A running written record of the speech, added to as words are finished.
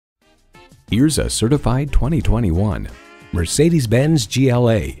Here's a certified 2021 Mercedes-Benz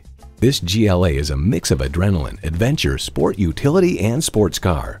GLA. This GLA is a mix of adrenaline, adventure, sport utility, and sports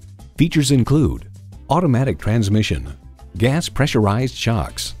car. Features include automatic transmission, gas pressurized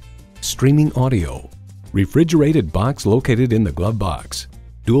shocks, streaming audio, refrigerated box located in the glove box,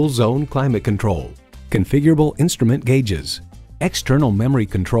 dual zone climate control, configurable instrument gauges, external memory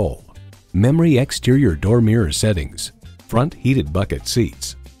control, memory exterior door mirror settings, front heated bucket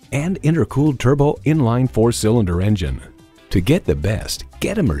seats, and intercooled turbo inline 4-cylinder engine. To get the best,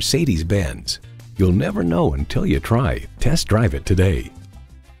 get a Mercedes-Benz. You'll never know until you try. Test drive it today.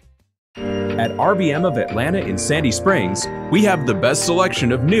 At RBM of Atlanta in Sandy Springs, we have the best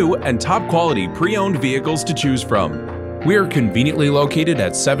selection of new and top quality pre-owned vehicles to choose from. We are conveniently located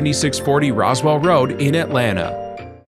at 7640 Roswell Road in Atlanta.